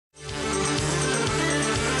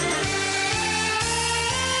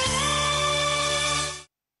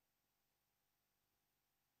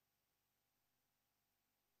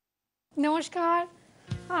Namaskar,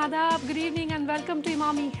 Adab, good evening and welcome to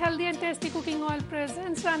Imami Healthy and Tasty Cooking Oil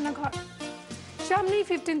presents Rannaghar. সামনেই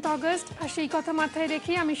 15th August আর সেই কথা মাথায়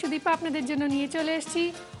রেখে আমি সুদীপা আপনাদের জন্য নিয়ে চলে এসেছি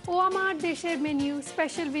ও আমার দেশের মেনু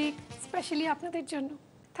স্পেশাল উইক স্পেশালি আপনাদের জন্য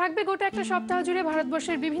থাকবে গোটা একটা সপ্তাহ জুড়ে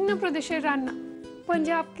ভারতবর্ষের বিভিন্ন প্রদেশের রান্না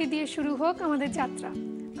পাঞ্জাবকে দিয়ে শুরু হোক আমাদের যাত্রা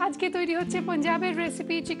আজকে তৈরি হচ্ছে পাঞ্জাবের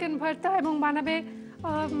রেসিপি চিকেন ভর্তা এবং বানাবে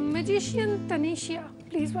ম্যাজিশিয়ান তানিশিয়া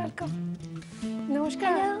প্লিজ ওয়েলকাম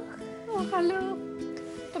নমস্কার ও হ্যালো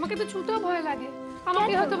তোমাকে তো ছুতেও ভয় লাগে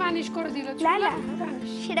আমাকে হয়তো ভ্যানিশ করে দিল না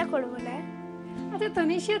সেটা করব না আচ্ছা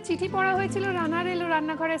তানিশিয়া চিঠি পড়া হয়েছিল রানার এলো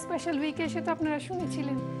রান্নাঘরে স্পেশাল উইকে এসে তো আপনারা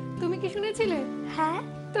শুনেছিলেন তুমি কি শুনেছিলে হ্যাঁ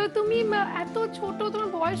তো তুমি এত ছোট তোমার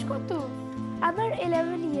বয়স কত আমার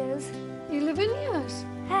 11 ইয়ার্স 11 ইয়ার্স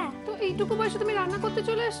হ্যাঁ তো এইটুকু বয়সে তুমি রান্না করতে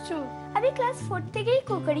চলে এসেছো আমি ক্লাস 4 থেকেই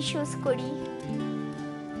কুকারি শোস করি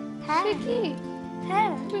হ্যাঁ কি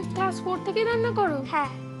হ্যাঁ তুমি ক্লাস 4 থেকেই রান্না করো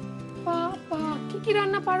হ্যাঁ বাবা কি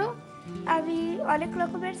রান্না পারো আমি অনেক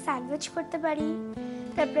রকমের স্যান্ডউইচ করতে পারি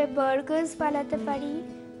তারপরে বার্গারস বানাতে পারি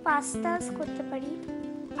পাস্তাস করতে পারি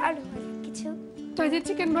আর অনেক কিছু তো এই যে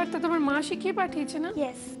চিকেন ভর্তা তোমার মা শিখিয়ে পাঠিয়েছে না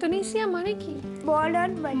ইয়েস তানিশিয়া মানে কি বর্ন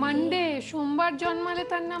অন মানডে সোমবার জন্মালে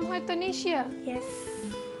তার নাম হয় তানিশিয়া ইয়েস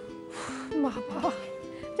বাবা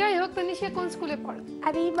যাই হোক তানিশিয়া কোন স্কুলে পড়ো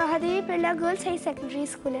আমি Mahadevi Birla girls high secondary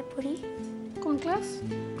স্কুলে পড়ি কোন ক্লাস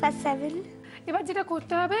ক্লাস 7 এবার যেটা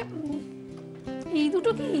করতে হবে এই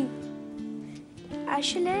দুটো কি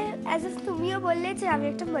আসলে অ্যাজ এ তুমিও বললে যে আমি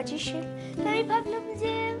একটা ম্যাজিশিয়ান আমি ভাবলাম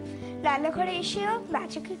যে রান্নাঘরে এসেও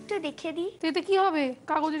ম্যাজিক একটু দেখিয়ে দিই এতে কি হবে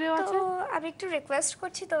কাগজ দেওয়া আছে তো আমি একটু রিকোয়েস্ট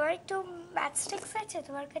করছি তোমার একটু ম্যাচস্টিক্স আছে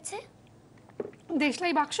তোমার কাছে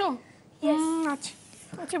দেশলাই বাক্স আচ্ছা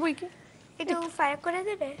আচ্ছা বই কি একটু ফায়ার করে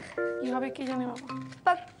দেবে কি হবে কি জানে বাবা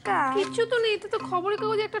পাক্কা কিছু তো নেই এটা তো খবরের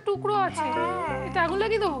কাগজে একটা টুকরো আছে এটা আগুন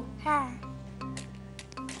লাগিয়ে দেবো হ্যাঁ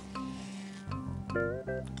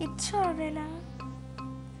কিচ্ছু হবে না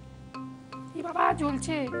এই বাবা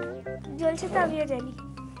জ্বলছে জ্বলছে তো আমিও জানি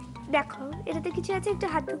দেখো এটাতে কিছু আছে একটু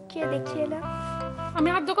হাত ঢুকিয়ে দেখিয়ে না আমি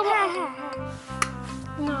হাত ঢোকাবো হ্যাঁ হ্যাঁ হ্যাঁ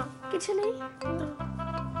না কিছু নেই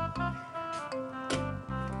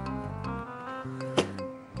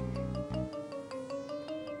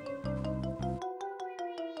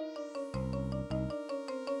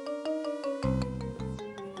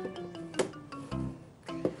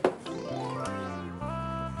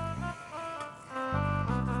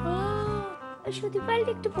সুদীপাল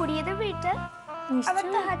একটু পরিয়ে দেবে এটা আবার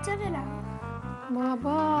তো হাত যাবে না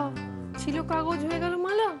বাবা ছিল কাগজ হয়ে গেল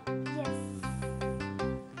মালা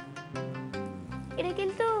এটা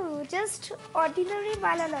কিন্তু জাস্ট অর্ডিনারি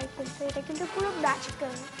মালা নয় কিন্তু এটা কিন্তু পুরো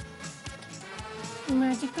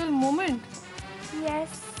ম্যাজিক্যাল মোমেন্ট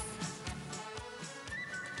ইয়েস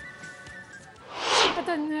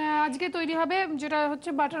আচ্ছা আজকে তৈরি হবে যেটা হচ্ছে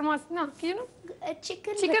বাটার মাছ না কি জানো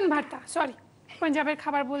চিকেন ভর্তা সরি পাঞ্জাবের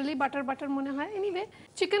খাবার বললেই বাটার মনে হয় এনিওয়ে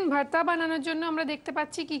চিকেন ভর্তা বানানোর জন্য আমরা দেখতে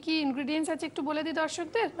পাচ্ছি কি কি ইনগ্রেডিয়েন্টস আছে একটু বলে দিই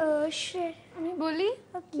দর্শকদের আমি বলি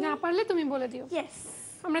না পারলে তুমি বলে দিও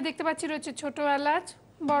আমরা দেখতে পাচ্ছি রয়েছে ছোট এলাচ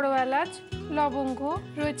বড় এলাচ লবঙ্গ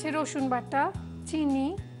রয়েছে রসুন বাটা চিনি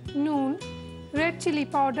নুন রেড চিলি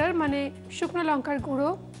পাউডার মানে শুকনো লঙ্কার গুঁড়ো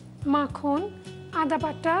মাখন আদা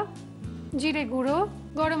বাটা জিরে গুঁড়ো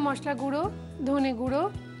গরম মশলা গুঁড়ো ধনে গুঁড়ো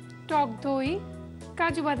টক দই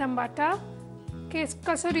কাজু বাদাম বাটা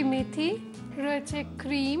কসুরি মেথি রয়েছে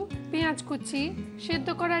ক্রিম পেঁয়াজ কুচি সেদ্ধ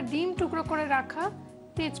করা ডিম টুকরো করে রাখা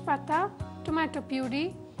তেজপাতা টমেটো পিউরি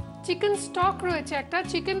চিকেন স্টক রয়েছে একটা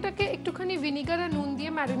চিকেনটাকে একটুখানি ভিনিগার আর নুন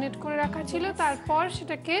দিয়ে ম্যারিনেট করে রাখা ছিল তারপর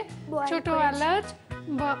সেটাকে ছোট এলাচ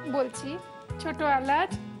বলছি ছোট এলাচ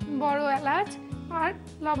বড় এলাচ আর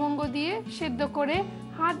লবঙ্গ দিয়ে সেদ্ধ করে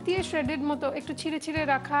হাত দিয়ে শ্রেডেড মতো একটু ছিঁড়ে ছিঁড়ে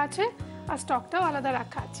রাখা আছে আর স্টকটাও আলাদা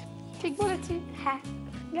রাখা আছে ঠিক বলেছি হ্যাঁ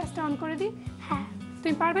গ্যাসটা অন করে দিই হ্যাঁ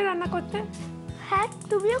তুমি পারবে রান্না করতে হ্যাঁ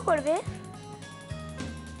তুমিও করবে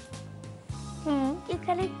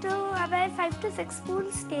এখানে একটু আবার 5 to 6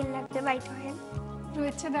 স্পুনস তেল লাগবে হোয়াইট অয়েল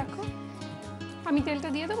রয়েছে দেখো আমি তেলটা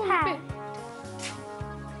দিয়ে দেবো হ্যাঁ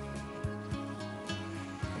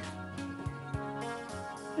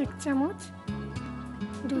এক চামচ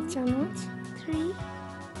 2 চামচ 3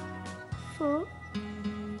 4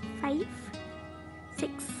 5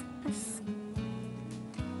 6 বাস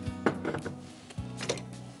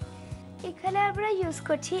এখানে আমরা ইউজ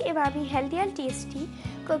করছি এভাবে হেলদি আর টেস্টি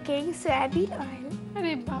কুকিং সয়াবিন অয়েল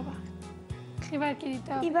আরে বাবা এবার কি দিতে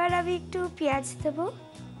হবে এবার আমি একটু পেঁয়াজ দেবো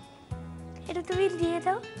এটা তুমি দিয়ে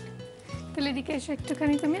দাও তাহলে এদিকে এসো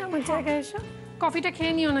একটুখানি তুমি আমার জায়গায় এসো কফিটা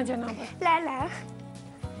খেয়ে নিও না যেন আবার না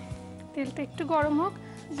তেলটা একটু গরম হোক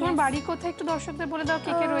তোমার বাড়ি কোথায় একটু দর্শকদের বলে দাও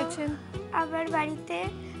কে কে রয়েছেন আমার বাড়িতে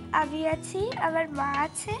আমি আছি আমার মা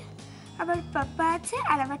আছে আমার পাপা আছে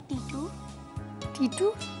আর আমার টিটু। টিটু?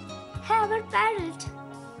 হ্যাঁ, আমার প্যারেন্ট।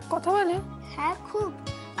 কথা বলে? হ্যাঁ, খুব।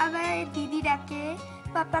 আমার দিদি ডাকে,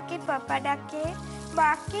 পাপাকে পাপা ডাকে,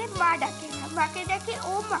 মাকে মা ডাকে না, মাকে ডাকে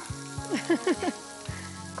ও মা।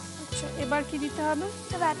 আচ্ছা, এবার কি দিতে হবে?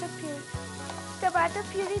 টমেটো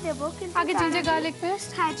পিউরি দেবো, কিন্তু আগে জিঞ্জার গার্লিক পেস্ট।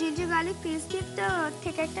 হ্যাঁ, জিঞ্জার গার্লিক পেস্ট দিয়ে তো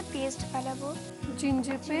থেকে একটা পেস্ট বানাবো।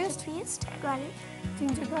 Ginger paste, garlic,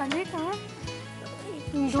 ginger garlic আর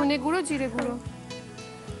ধনে গুঁড়ো, জিরে গুঁড়ো,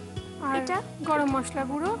 আর এটা গরম মশলা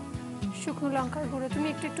গুঁড়ো, শুকনো লঙ্কার গুঁড়ো। তুমি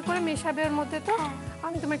একটু একটু করে মেশাবে ওর মধ্যে। তো হ্যাঁ।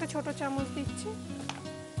 আমি তোমার একটা ছোট চামচ দিচ্ছি।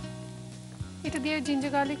 এটা দিয়ে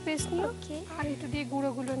জিঞ্জার গার্লিক পেস্ট নিও, আর এটা দিয়ে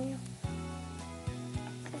গুঁড়োগুলো নিও।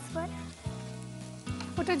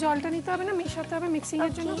 ওটা জলটা নিতে হবে না, মেশাতে হবে মিক্সিং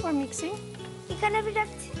এর জন্য। ফর মিক্সিং এখানে আমি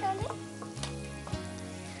রাখছি তাহলে।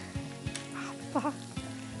 বাহ,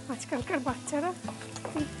 আজকালকার বাচ্চারা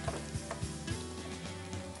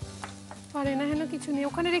পারে না হেন কিছু নেই।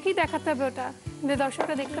 ওখানে রেখেই দেখাতে হবে, ওটা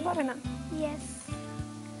দর্শকরা দেখতে পাবে না।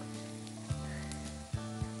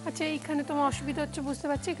 আচ্ছা, এইখানে তোমার অসুবিধা হচ্ছে বুঝতে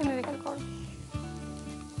পারছি, এখানে রেখে করো।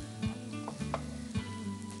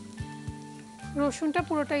 রসুনটা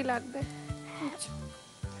পুরোটাই লাগবে। আচ্ছা,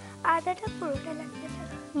 আদাটা পুরোটা লাগবে না।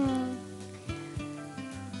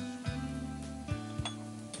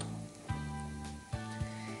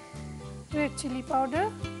 রেড চিলি পাউডার,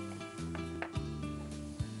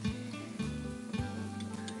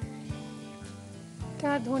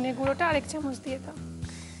 ধনে গুঁড়োটা আরেক চামচ দিয়ে দাও।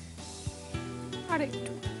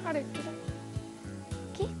 আরেকটু দাও।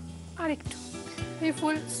 কি? আরেকটু। এই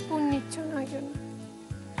ফুল স্পুন নিচ্ছ না ওই জন্য।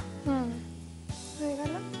 হয়ে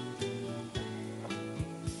গেল।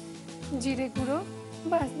 জিরে গুঁড়ো,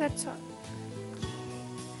 বাস, দ্যাটস অল।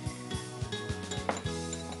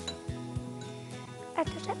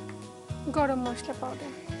 এতটা গরম মশলা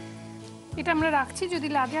পাউডার। এটা আমরা রাখছি, যদি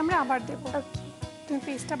লাগে আমরা আবার দেবো। তুমি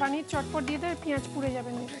পেস্টটা বানিয়ে চটপট দিয়ে দেবে, পেঁয়াজ পুড়ে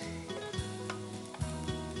যাবে না।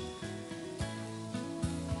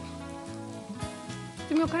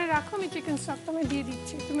 তুমি ওখানে রাখো, আমি চিকেন স্টকটা আমি দিয়ে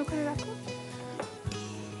দিচ্ছি, তুমি ওখানে রাখো।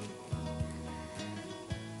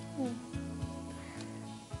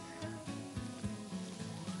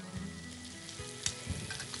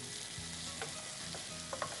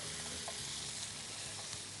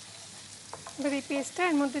 এবার এই পেস্টটা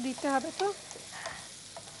এর মধ্যে দিতে হবে। তো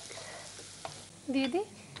দিয়ে দিই।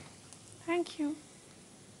 Thank you.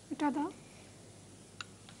 এটা দাও।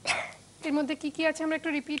 এর মধ্যে কি কি আছে আমরা একটু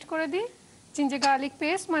রিপিট করে দিই। জিঞ্জার গার্লিক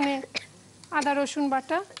পেস্ট মানে আদা রসুন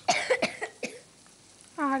বাটা।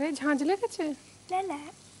 আরে ঝাঁঝ লেগেছে?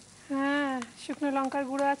 হ্যাঁ, শুকনো লঙ্কার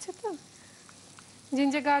গুঁড়ো আছে তো।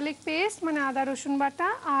 জিঞ্জার গার্লিক পেস্ট মানে আদা রসুন বাটা,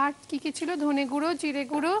 আর কি কি ছিল? ধনে গুঁড়ো, জিরে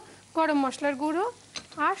গুঁড়ো, গরম মশলার গুঁড়ো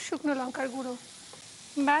আর শুকনো লঙ্কার গুঁড়ো।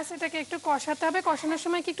 ব্যাস, এটাকে একটু কষাতে হবে। কষানোর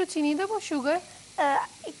সময় কি একটু চিনি দেবো? সুগার?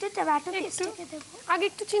 একটু টমেটো পেস্ট দেবো। আগে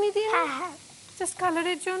একটু চিনি দিয়ে, হ্যাঁ, জাস্ট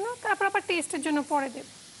কালারের জন্য, তারপর আবার টেস্টের জন্য পরে দেব।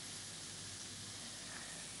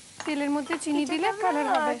 তেলের মধ্যে চিনি দিলে কালার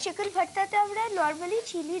হবে। চিকেন ভর্তাতে আমরা নরমালি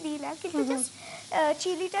চিনি দিই না, কিন্তু জাস্ট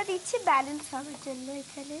চিনিটা দিচ্ছি ব্যালেন্স হওয়ার জন্য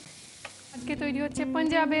এখানে। আজকে তৈরি হচ্ছে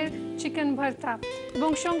পাঞ্জাবের চিকেন ভর্তা এবং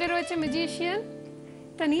সঙ্গে রয়েছে ম্যাজিশিয়ান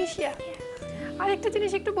তানিশিয়া। আর একটা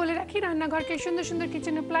জিনিস একটু বলে রাখি, রান্নাঘরকে সুন্দর সুন্দর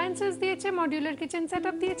কিচেন অ্যাপ্লায়েন্সেস দিয়েছে, মডিউলার কিচেন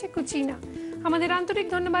সেটআপ দিয়েছে কুচিনা। আমাদের আন্তরিক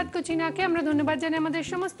ধন্যবাদ কুচিনাকে। আমরা ধন্যবাদ জানাই আমাদের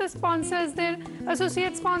সমস্ত স্পন্সর্সদের,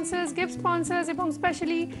 অ্যাসোসিয়েট স্পন্সর্স, গিফট স্পন্সর্স এবং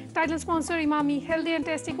specially title sponsor Emami healthy and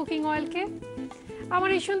tasty cooking অয়েলকে। আমার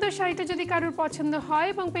এই সুন্দর শাড়িটা যদি কারোর পছন্দ হয়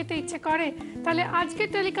এবং পেতে ইচ্ছে করে, তাহলে আজকের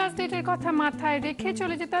টেলিকাস্ট ডেটের কথা মাথায় রেখে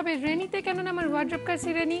চলে যেতে হবে রেনিতে, কেননা আমার ওয়ার্ড্রোব কাছে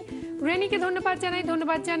রেনিকে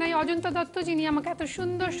ধন্যবাদ জানাই অজন্তা দত্ত, যিনি আমাকে এত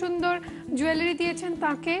সুন্দর সুন্দর জুয়েলারি দিয়েছেন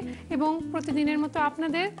তাকে। এবং প্রতিদিনের মতো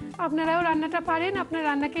আপনারাও রান্নাটা পারেন, আপনার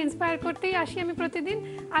রান্নাকে ইন্সপায়ার করতেই আসি আমি প্রতিদিন।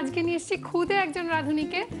 আজকে নিয়ে এসেছি খুদে একজন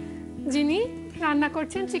রাঁধুনিকে, যিনি রান্না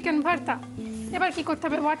করছেন চিকেন ভর্তা। এবার কি করতে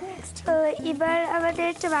হবে? What next? এবার আমাদের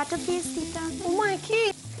টমেটো পেস্ট দিতে হবে। ও মাই, কি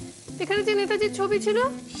এখানে যে নেতাজির ছবি ছিল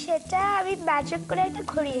সেটা আমি ম্যাজিক করে একটা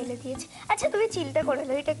ঘড়ি এনে দিয়েছি। আচ্ছা, তুমি চিন্তা করে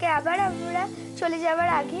নাও, এটাকে আবার আমরা চলে যাওয়ার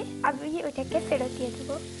আগে আমি ওইটাকে ফেরত দিয়ে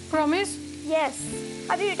দেবো। প্রমিস? ইয়েস,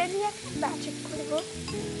 আমি এটা নিয়ে একটা ম্যাজিক করবো।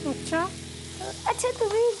 আচ্ছা,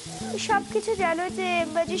 তুমি সব কিছু জানো যে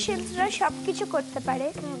ম্যাজিশিয়ানসরা সব কিছু করতে পারে,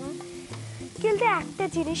 কিন্তু একটা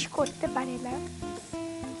জিনিস করতে পারে না।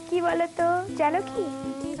 কি বলো তো? জানো কি?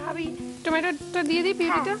 ভাবি, টমেটোটা দিয়ে দিই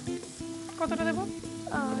পিউরিটা। কতটা দেবো?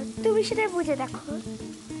 তুমি সেটা বুঝে দেখো।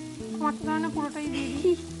 আমার তো ধারণা পুরোটাই দিয়ে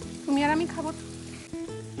দিই। তুমি আর আমি খাবো তো।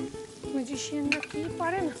 ম্যাজিশিয়ানরা কি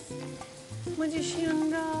পারে না?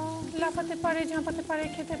 ম্যাজিশিয়ানরা লাফাতে পারে, ঝাঁপাতে পারে,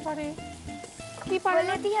 খেতে পারে, কি পারে?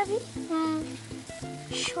 বলে দিই আমি,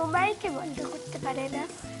 সময়কে বন্ধ করতে পারে না।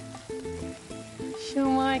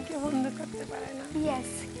 সময়কে বন্ধ করতে পারে না।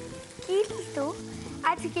 ইয়েস, কিন্তু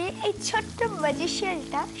আজকে এই ছোট্ট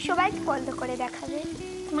ম্যাজিশিয়ানটা সবাইকে বন্ধ করে দেখাবে।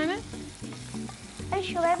 মানে আরে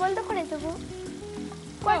সবাই বন্ধ করে দেবো।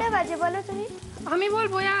 কটা বাজে বলো তুমি? আমি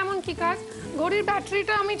বলবো এমন কি কাজ, ঘড়ির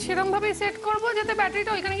ব্যাটারিটা আমি সেরকম ভাবে সেট করব যাতে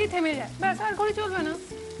ব্যাটারিটা ওইখানে গিয়ে থেমে যায়, ব্যাস, আর ঘড়ি চলবে না।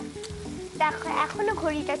 দেখো এখনো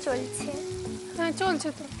ঘড়িটা চলছে। হ্যাঁ চলছে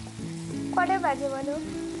তো। কটা বাজে বলো?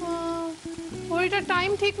 ঘড়িটার টাইম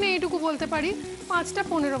ঠিক নেই, এটুকু বলতে পারি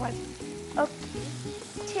 5:15 বাজে। ওকে,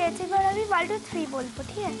 ঠিক আছে, এবার আমি 1 2 3 বলবো,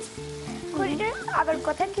 ঠিক আছে? ঘড়িটা আবার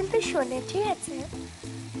কথা কিন্তু শোনে, ঠিক আছে?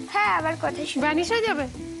 হ্যাঁ, আবার কথা শোনে। ভ্যানিশ হয়ে যাবে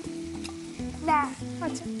না,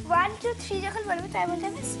 আচ্ছা 1 2 3 যখন বলবো তাই বলতে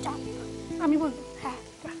হবে স্টপ। আমি বলবো হ্যাঁ,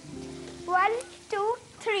 1 2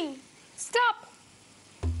 3 স্টপ।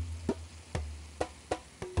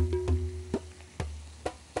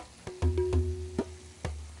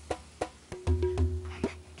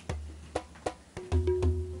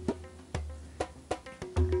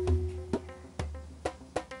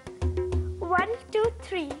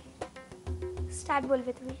 স্টার্ট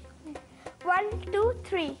বলবে তুমি। 1 2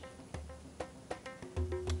 3।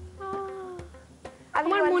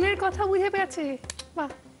 আমার মনের কথা বুঝে পেয়েছে, বাহ।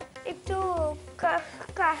 একটু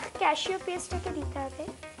ক্যাশিও পেস্টটাকে দিতে হবে।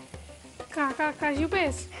 কাজু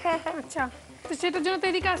পেস্ট, আচ্ছা, তো সেটার জন্য তো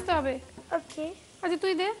এদিকে আসতে হবে। ওকে, আচ্ছা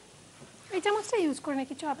তুই দে, এই চামচটা ইউজ করে না,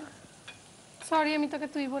 কিছু হবে। সরি আমি তোকে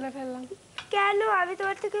তুই বলে ফেললাম। কেন? আমি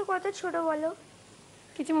তোমার থেকে কত ছোট বলো?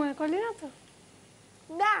 কিছু মনে করলি না তো?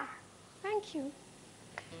 না, থ্যাংক ইউ।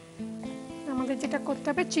 আমাদের যেটা করতে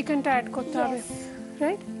হবে, চিকেনটা অ্যাড করতে হবে,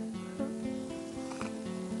 রাইট?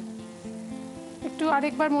 একটু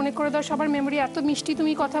আরেকবার মনে করে দাও, সবার মেমোরি এত মিষ্টি,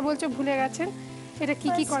 তুমি কথা বলছো ভুলে গেছেন। এটা কি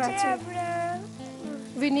কি করা আছে?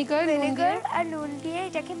 ভিনেগার আর নুন দিয়ে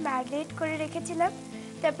এটাকে ম্যারিনেট করে রেখেছিলাম।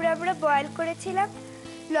 তারপরে আমরা বয়েল করেছিলাম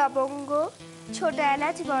লবঙ্গ, ছোট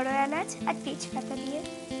এলাচ, বড় এলাচ আর তেজপাতা দিয়ে।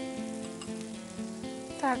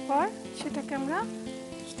 তারপর সেটাকে আমরা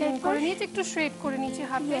স্টেন করে নিয়েছি, একটু শ্রেড করে নিয়েছি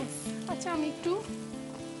হাতে। আচ্ছা আমি একটু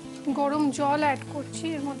গরম জল অ্যাড করছি,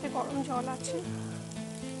 এর মধ্যে গরম জল আছে,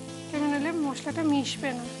 কেন নাহলে মশলাটা মিশবে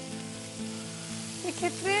না।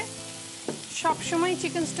 এক্ষেত্রে সবসময়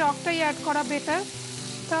চিকেন স্টকটাই অ্যাড করা বেটার,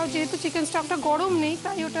 তাও যেহেতু চিকেন স্টকটা গরম নেই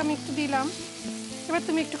তাই ওটা আমি একটু দিলাম। এবার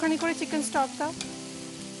তুমি একটুখানি করে চিকেন স্টক দাও,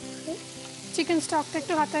 চিকেন স্টকটা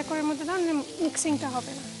একটু হাতায় করে মধ্যে দাও, মিক্সিংটা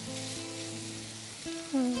হবে না।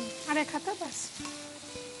 আর এক হাতা, ব্যাস।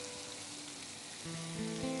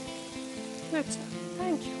 আচ্ছা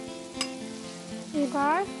থ্যাংক ইউ।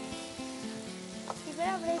 এবার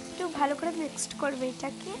আমরা একটু ভালো করে মিক্সড করবো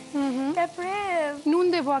এটাকে। তারপরে নুন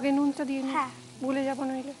দেবো, আগে নুনটা দিয়ে নি, হ্যাঁ ভুলে যাবো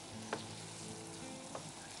নইলে।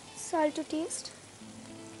 Salt to test.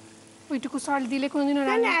 ওইটুকু সল্ট দিলে কোনোদিনও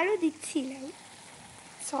রান্না আরো দিচ্ছিলাম।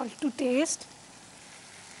 Salt to test.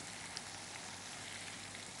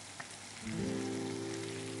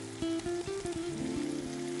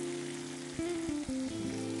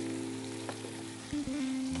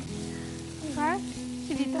 এবার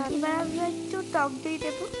কি দিতে হবে? এবার আমরা একটু টক দই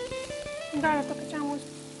দেবো। দাঁড়া তোকে চামচ।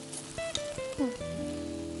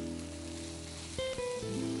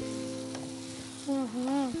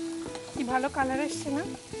 কি ভালো কালার এসছে না?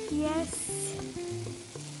 ইয়েস।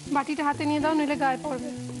 বাটিটা হাতে নিয়ে দাও, নইলে গায়ে পড়বে।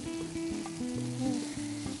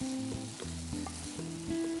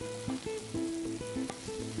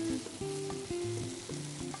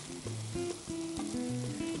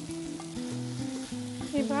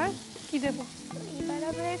 এবার কি দেব? এবার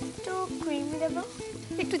আমরা একটু ক্রিম দেব,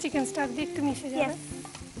 একটু চিকেন স্টক দিয়ে একটু মিশে যাবে।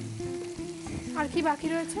 আর কি বাকি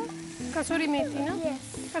রয়েছে? কাসুরি মেথি না?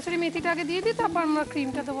 কাসুরি মেথিটা আগে দিয়ে দিই, তারপর আমরা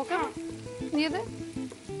ক্রিমটা দেবো। কেমন? দিয়ে দে।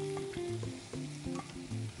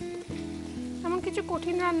 এমন কিছু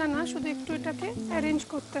কঠিন রান্না না, শুধু একটু এটাকে অ্যারেঞ্জ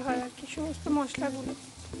করতে হয় আর কি, সমস্ত মশলাগুলো।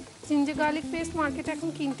 জিঞ্জার গার্লিক পেস্ট মার্কেটে এখন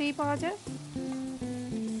কিনতেই পাওয়া যায়।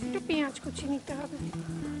 একটু পেঁয়াজ কুচি নিতে হবে,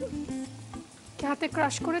 হাতে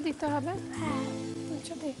ক্রাশ করে দিতে হবে। হ্যাঁ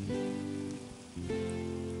আচ্ছা দে।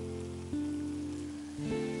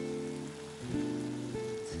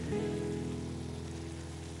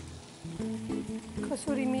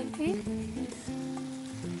 কসুরি মেথি,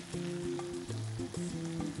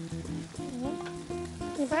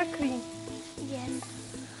 এবার ক্রিম।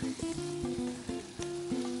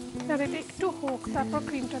 আর এটা একটু হোক, তারপর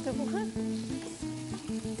ক্রিমটা দেবো। হ্যাঁ,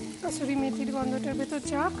 কসুরি মেথির গন্ধটার ভেতর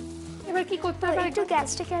যাক। এবার কি করতে হবে? একটু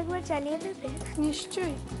গ্যাসটাকে একবার জ্বালিয়ে দেবে।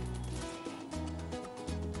 নিশ্চয়ই,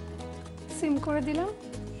 সিম করে দিলাম।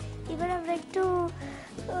 এবার আমরা একটু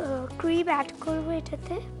ক্রিম অ্যাড করবো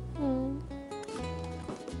এটাতে।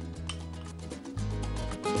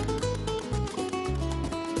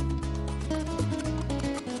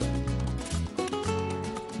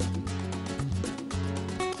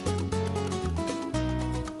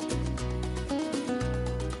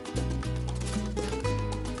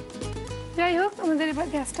 যাই হোক, আমাদের এবার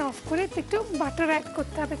গ্যাসটা অফ করে একটু বাটার অ্যাড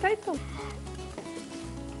করতে হবে, তাই তো?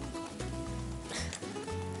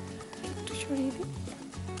 একটু সরিয়ে দিই।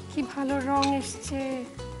 কি ভালো রং এসছে।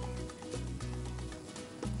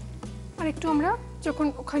 আর একটু আমরা যখন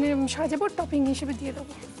ওখানে সাজাবো টপিং হিসেবে দিয়ে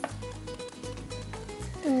দেবো।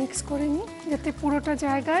 মিক্স করে নিই যাতে পুরোটা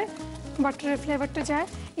জায়গায় বাটারের ফ্লেভারটা যায়।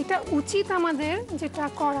 এটা উচিত আমাদের যেটা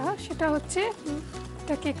করা সেটা হচ্ছে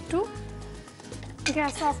এটাকে একটু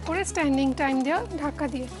গ্যাস অফ করে স্ট্যান্ডিং টাইম দেওয়া, ঢাকা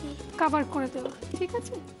দিয়ে কভার করে দেওয়া, ঠিক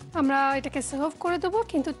আছে? আমরা এটাকে সার্ভ করে দেবো,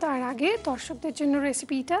 কিন্তু তার আগে দর্শকদের জন্য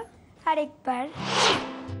রেসিপিটা আরেকবার।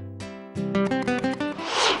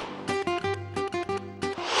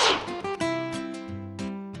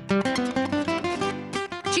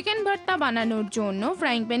 চিকেন ভর্তা বানানোর জন্য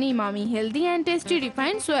ফ্রাইং প্যানে Emami healthy and tasty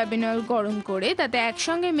refined soybean oil গরম করে তাতে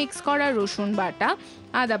একসঙ্গে মিক্স করা রসুন বাটা,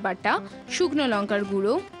 আদা বাটা, শুকনো লঙ্কার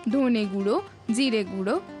গুঁড়ো, ধনে গুঁড়ো, জিরে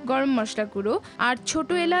গুঁড়ো, গরম মশলা গুঁড়ো আর ছোট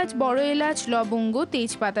এলাচ, বড় এলাচ, লবঙ্গ,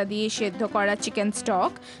 তেজপাতা দিয়ে সেদ্ধ করা চিকেন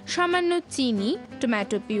স্টক, সামান্য চিনি,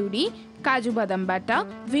 টমেটো পিউরি, কাজু বাদাম বাটা,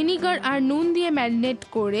 ভিনিগার আর নুন দিয়ে ম্যারিনেট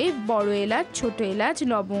করে বড় এলাচ, ছোট এলাচ,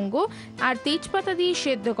 লবঙ্গ আর তেজপাতা দিয়ে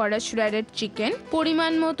সেদ্ধ করা শ্রেডেড চিকেন,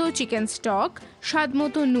 পরিমাণ মতো চিকেন স্টক, স্বাদ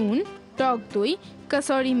মতো নুন, টক দই,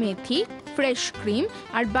 কাসুরি মেথি, ফ্রেশ ক্রিম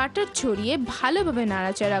আর বাটার ছড়িয়ে ভালোভাবে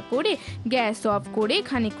নাড়াচাড়া করে গ্যাস অফ করে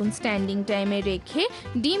খানিকক্ষণ স্ট্যান্ডিং টাইমে রেখে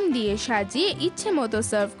ডিম দিয়ে সাজিয়ে ইচ্ছে মতো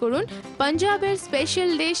সার্ভ করুন পাঞ্জাবের স্পেশাল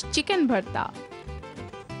ডিশ চিকেন ভর্তা।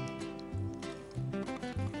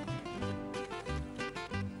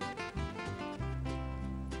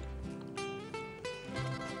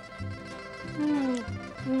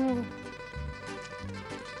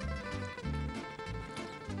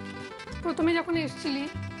 প্রথমে যখন এসেছিলি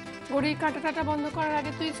ঘড়ির কাঁটা বন্ধ করার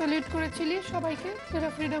আগে তুই স্যালিউট করেছিলি সবাইকে, যারা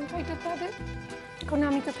ফ্রিডম ফাইটার তাদের। এখন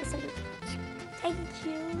আমি তোকে স্যালিউট করছি। Thank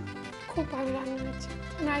you. খুব ভালো রান্না হয়েছে।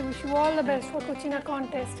 I wish you all the best for Kutchina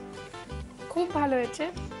contest. খুব ভালো হয়েছে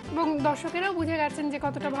এবং দর্শকেরাও বুঝে গেছেন যে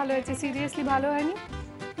কতটা ভালো হয়েছে। সিরিয়াসলি ভালো হয়নি,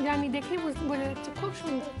 জানি দেখেই বোঝা যাচ্ছে, খুব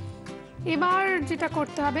সুন্দর। এবার যেটা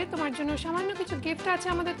করতে হবে, তোমার জন্য সামান্য কিছু গিফট আছে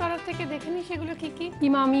আমাদের তরফ থেকে, দেখে নি সেগুলো কি কি।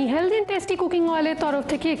 Emami healthy and tasty cooking অয়েলের তরফ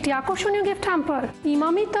থেকে একটি আকর্ষণীয় গিফট হ্যাম্পার,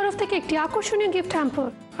 ইমামির তরফ থেকে একটি আকর্ষণীয় গিফট হ্যাম্পার,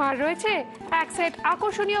 আর রয়েছে এক সেট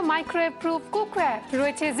আকর্ষণীয় মাইক্রোওয়েভ প্রুফ কুকওয়্যার,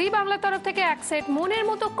 রয়েছে জি বাংলার তরফ থেকে এক সেট মনের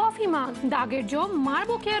মতো কফি মাগ, দাগের জম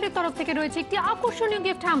মার্বো কেয়ারের তরফ থেকে রয়েছে একটি আকর্ষণীয়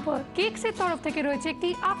গিফট হ্যাম্পার, কেকসের তরফ থেকে রয়েছে একটি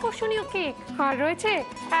আকর্ষণীয় কেক, আর রয়েছে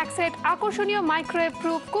এক সেট আকর্ষণীয় মাইক্রোওয়েভ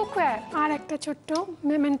প্রুফ কুকওয়্যার, আর একটা ছোট্ট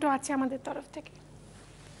মেমেন্টো আছে আমাদের তরফ থেকে।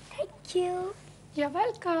 Thank you. You R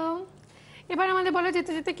welcome. এবার আমাদের বলো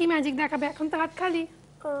যেতে যেতে কি ম্যাজিক দেখাবে, এখন তো হাত খালি।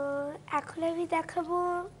 এখন আমি দেখাবো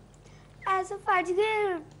অ্যাজ অফ আজকে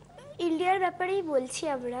ইন্ডিয়ার ব্যাপারেই বলছি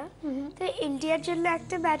আমরা, তো ইন্ডিয়ার জন্য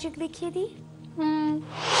একটা ম্যাজিক দেখিয়ে দিই।